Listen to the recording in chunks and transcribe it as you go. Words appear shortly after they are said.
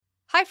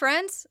Hi,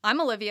 friends. I'm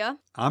Olivia.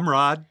 I'm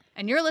Rod.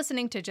 And you're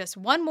listening to Just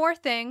One More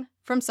Thing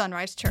from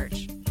Sunrise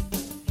Church.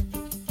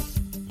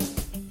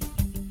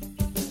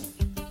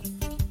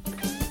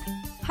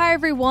 Hi,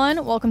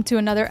 everyone. Welcome to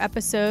another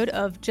episode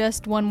of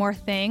Just One More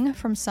Thing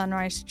from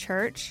Sunrise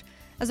Church.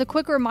 As a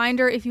quick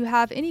reminder, if you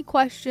have any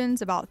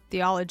questions about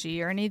theology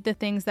or any of the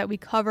things that we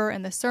cover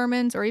in the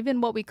sermons or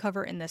even what we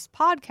cover in this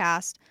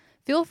podcast,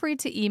 feel free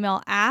to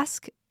email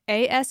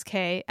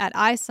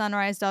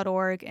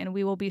ask@isunrise.org, and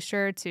we will be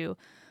sure to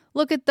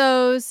look at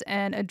those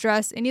and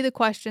address any of the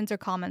questions or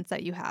comments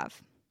that you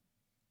have.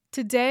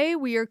 Today,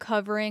 we are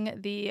covering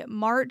the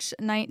March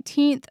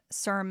 19th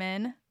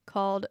sermon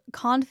called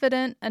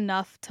Confident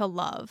Enough to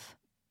Love.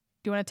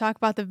 Do you want to talk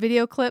about the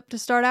video clip to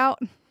start out?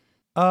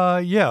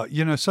 Yeah.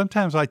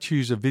 Sometimes I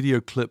choose a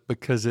video clip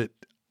because it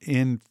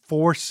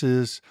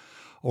enforces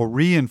or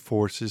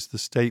reinforces the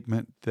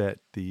statement that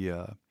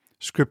the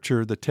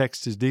scripture, the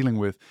text is dealing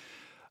with.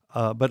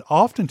 But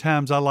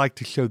oftentimes I like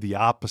to show the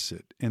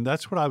opposite, and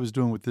that's what I was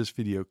doing with this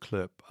video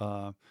clip.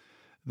 The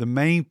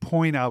main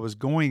point I was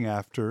going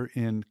after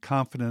in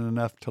Confident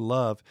Enough to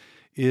Love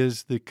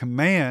is the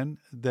command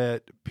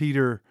that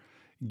Peter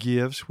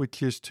gives,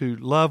 which is to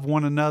love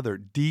one another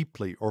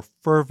deeply or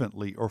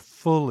fervently or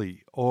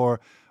fully or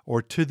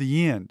to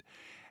the end.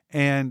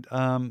 And,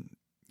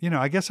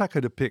 I guess I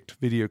could have picked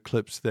video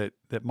clips that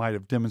might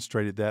have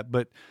demonstrated that,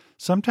 but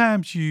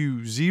sometimes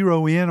you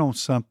zero in on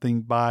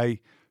something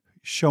by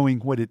showing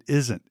what it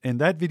isn't. And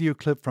that video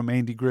clip from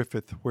Andy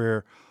Griffith,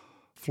 where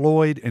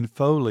Floyd and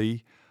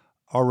Foley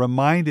are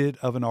reminded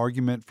of an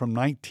argument from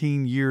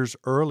 19 years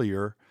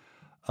earlier,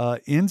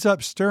 ends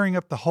up stirring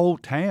up the whole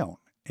town.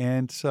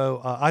 And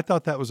so I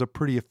thought that was a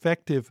pretty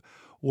effective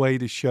way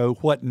to show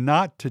what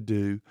not to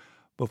do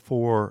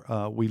before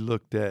we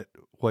looked at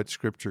what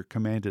Scripture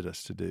commanded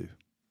us to do.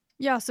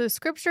 Yeah, so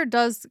Scripture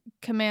does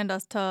command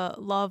us to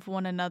love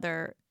one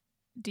another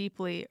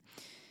deeply.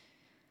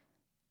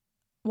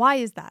 Why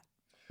is that?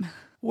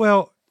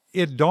 Well,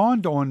 it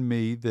dawned on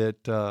me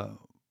that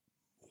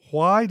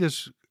why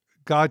does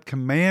God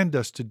command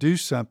us to do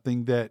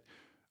something that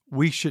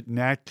we should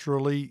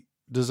naturally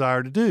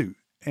desire to do?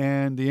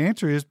 And the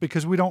answer is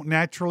because we don't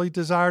naturally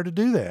desire to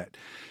do that.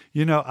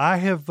 I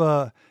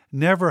have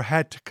never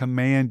had to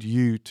command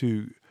you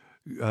to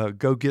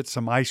go get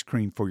some ice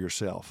cream for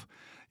yourself.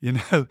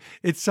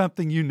 It's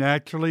something you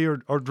naturally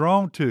are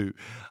drawn to.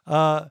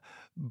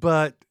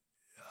 But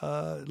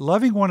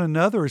loving one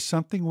another is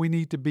something we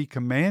need to be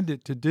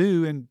commanded to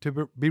do and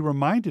to be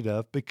reminded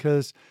of,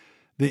 because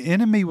the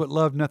enemy would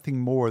love nothing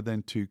more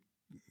than to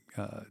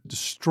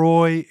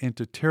destroy and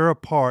to tear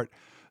apart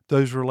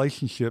those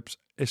relationships,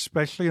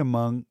 especially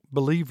among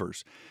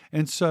believers.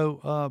 And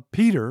so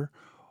Peter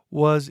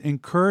was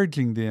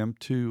encouraging them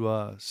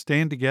to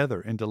stand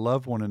together and to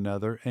love one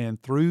another, and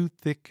through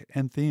thick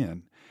and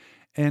thin,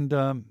 and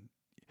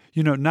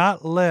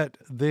not let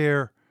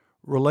their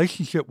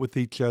relationship with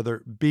each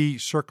other be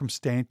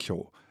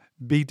circumstantial,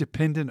 be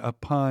dependent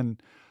upon,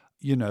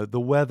 the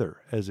weather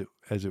as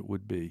it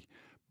would be.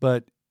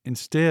 But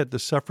instead, the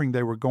suffering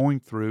they were going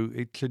through,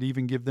 it should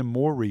even give them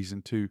more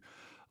reason to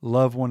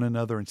love one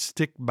another and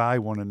stick by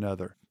one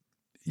another.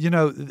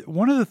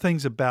 One of the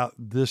things about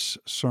this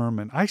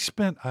sermon, I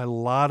spent a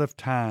lot of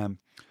time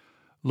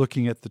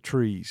looking at the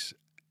trees.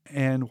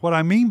 And what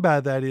I mean by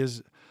that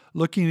is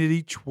looking at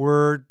each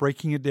word,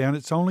 breaking it down.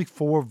 It's only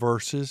 4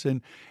 verses,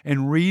 and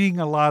reading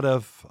a lot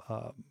of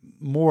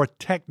more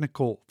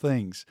technical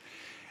things.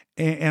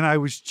 And I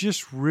was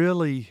just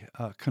really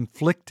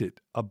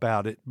conflicted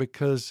about it,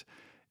 because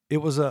it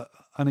was an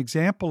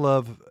example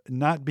of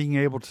not being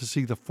able to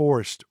see the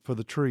forest for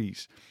the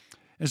trees.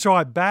 And so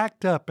I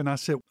backed up and I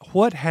said,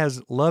 what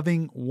has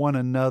loving one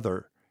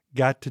another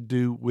got to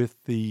do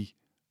with the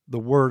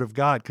Word of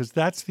God? Because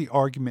that's the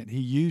argument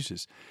he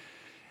uses.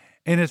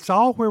 And it's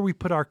all where we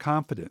put our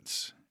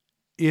confidence.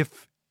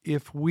 If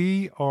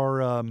we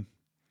are,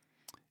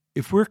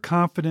 if we're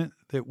confident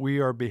that we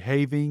are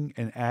behaving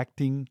and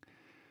acting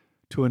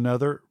to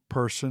another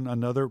person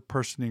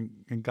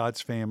in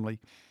God's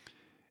family,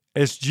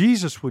 as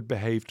Jesus would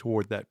behave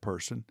toward that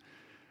person,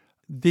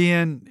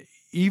 then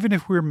even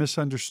if we're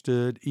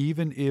misunderstood,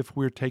 even if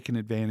we're taken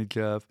advantage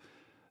of,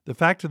 the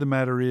fact of the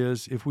matter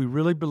is, if we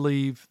really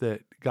believe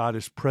that God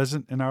is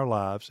present in our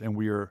lives and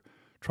we are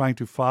trying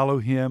to follow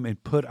Him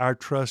and put our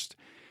trust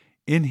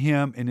in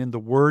Him and in the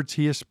words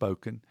He has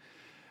spoken,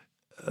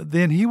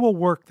 then He will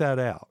work that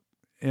out.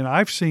 And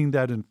I've seen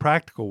that in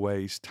practical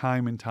ways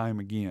time and time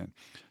again.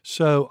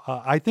 So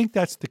I think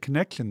that's the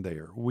connection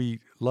there.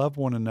 We love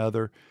one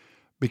another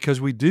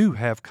because we do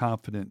have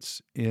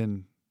confidence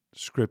in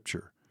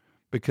Scripture.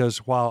 Because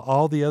while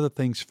all the other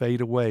things fade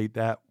away,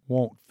 that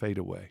won't fade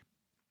away.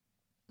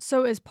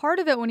 So is part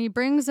of it, when he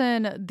brings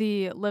in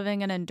the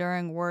living and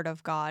enduring Word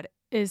of God,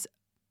 is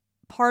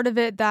part of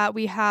it that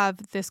we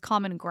have this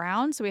common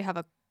ground, so we have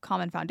a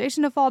common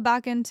foundation to fall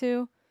back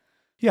into?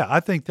 Yeah,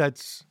 I think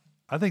that's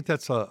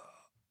a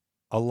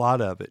lot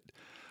of it.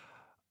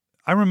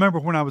 I remember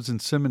when I was in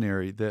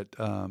seminary that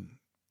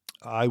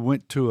I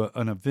went to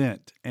an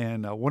event,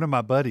 and one of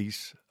my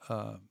buddies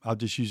I'll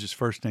just use his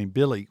first name,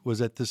 Billy,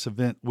 was at this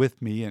event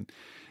with me, and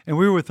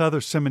we were with other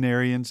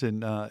seminarians,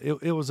 and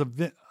it was a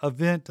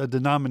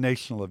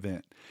denominational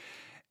event.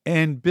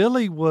 And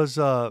Billy was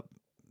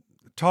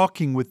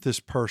talking with this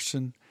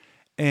person,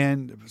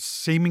 and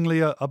seemingly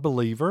a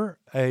believer.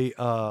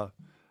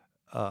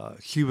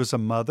 She was a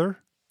mother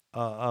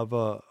of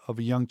a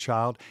young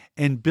child,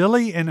 and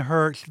Billy and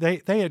her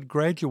they had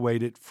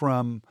graduated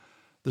from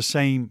the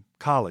same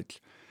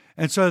college,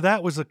 and so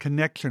that was a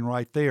connection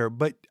right there.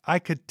 But I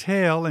could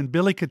tell, and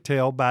Billy could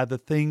tell by the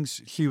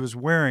things she was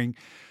wearing,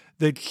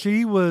 that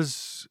she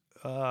was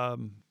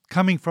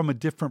coming from a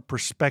different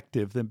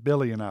perspective than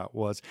Billy and I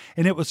was.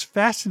 And it was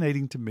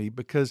fascinating to me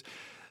because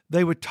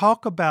they would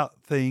talk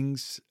about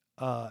things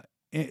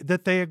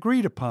that they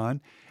agreed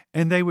upon,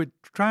 and they would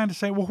trying to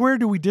say, well, where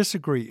do we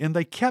disagree? And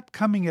they kept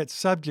coming at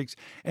subjects,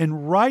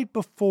 and right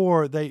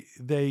before they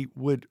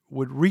would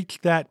reach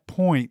that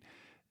point,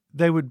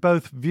 they would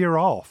both veer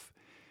off.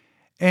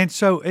 And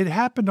so it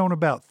happened on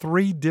about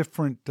 3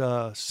 different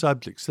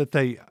subjects that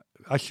they,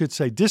 I should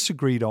say,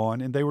 disagreed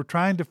on, and they were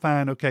trying to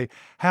find, okay,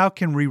 how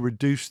can we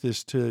reduce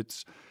this to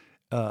its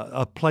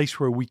a place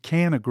where we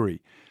can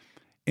agree?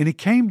 And it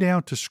came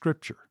down to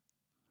Scripture.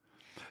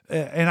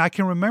 And I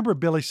can remember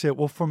Billy said,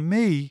 well, for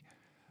me,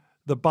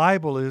 the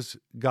Bible is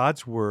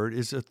God's Word,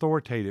 is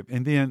authoritative.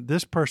 And then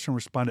this person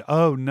responded,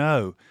 oh,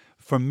 no,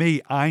 for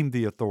me, I'm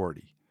the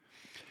authority.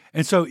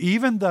 And so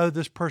even though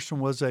this person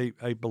was a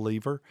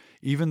believer,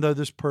 even though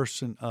this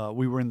person,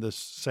 we were in the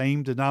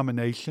same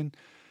denomination,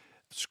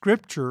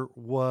 Scripture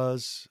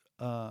was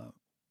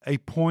a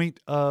point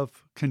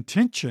of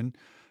contention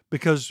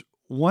because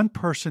one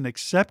person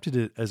accepted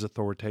it as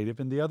authoritative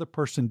and the other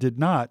person did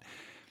not.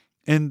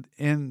 And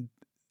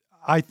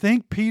I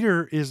think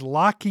Peter is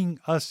locking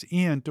us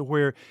in to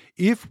where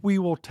if we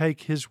will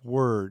take his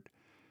word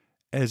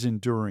as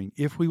enduring,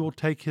 if we will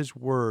take his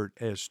word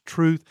as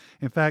truth,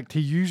 in fact,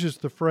 he uses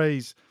the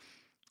phrase,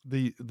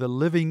 the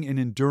living and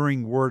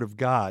enduring word of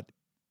God.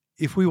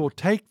 If we will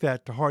take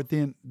that to heart,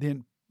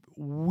 then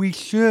we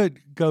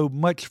should go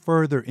much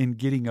further in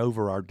getting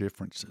over our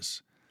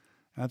differences.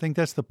 I think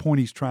that's the point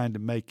he's trying to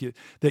make, it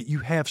that you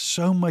have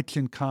so much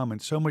in common,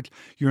 so much,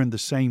 you're in the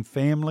same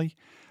family,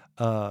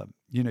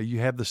 you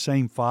have the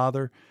same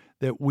Father,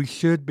 that we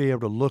should be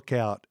able to look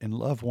out and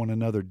love one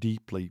another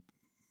deeply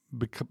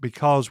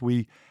because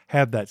we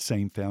have that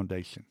same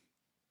foundation.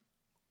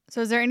 So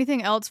is there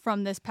anything else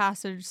from this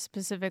passage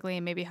specifically,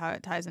 and maybe how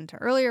it ties into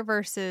earlier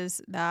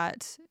verses,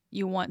 that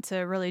you want to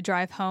really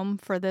drive home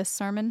for this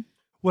sermon?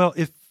 Well,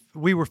 if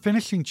we were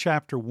finishing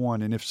chapter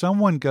 1, and if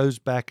someone goes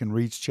back and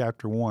reads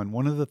chapter 1,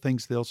 one of the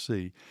things they'll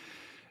see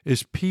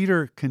is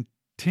Peter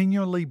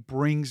continually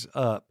brings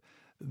up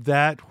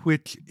that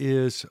which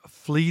is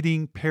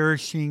fleeting,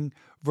 perishing,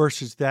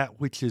 versus that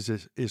which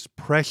is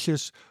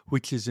precious,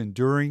 which is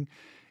enduring.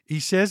 He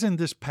says in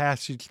this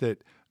passage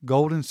that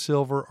gold and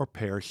silver are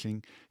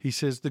perishing. He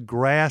says the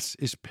grass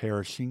is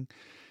perishing.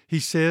 He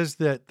says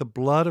that the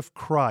blood of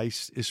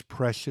Christ is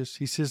precious.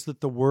 He says that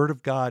the Word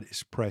of God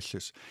is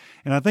precious.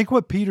 And I think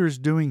what Peter is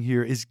doing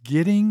here is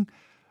getting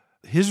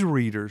his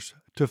readers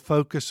to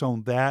focus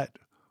on that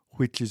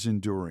which is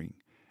enduring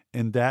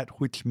and that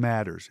which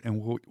matters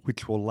and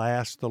which will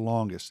last the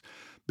longest,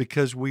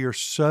 because we are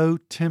so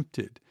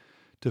tempted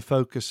to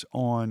focus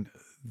on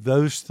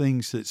those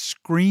things that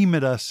scream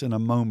at us in a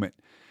moment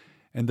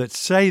and that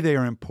say they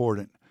are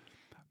important,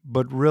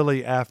 but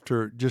really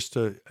after just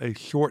a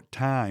short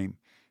time,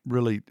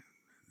 really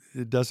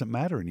it doesn't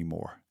matter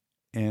anymore.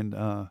 And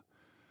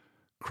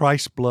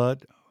Christ's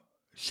blood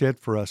shed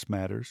for us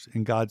matters,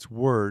 and God's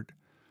Word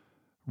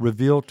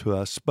revealed to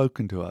us,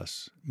 spoken to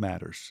us,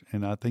 matters.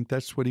 And I think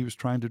that's what he was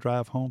trying to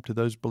drive home to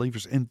those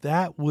believers. And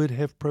that would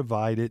have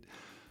provided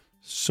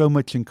so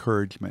much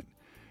encouragement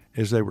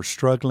as they were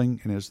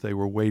struggling and as they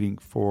were waiting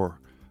for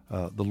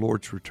the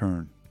Lord's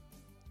return.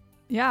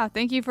 Yeah,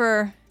 thank you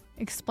for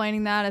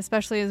explaining that,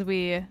 especially as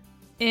we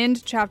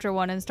end chapter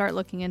 1 and start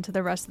looking into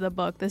the rest of the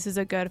book. This is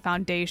a good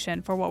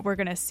foundation for what we're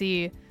going to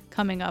see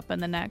coming up in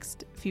the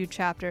next few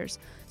chapters.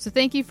 So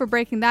thank you for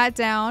breaking that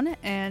down,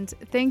 and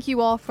thank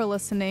you all for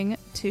listening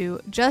to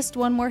Just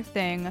One More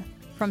Thing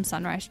from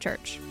Sunrise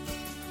Church.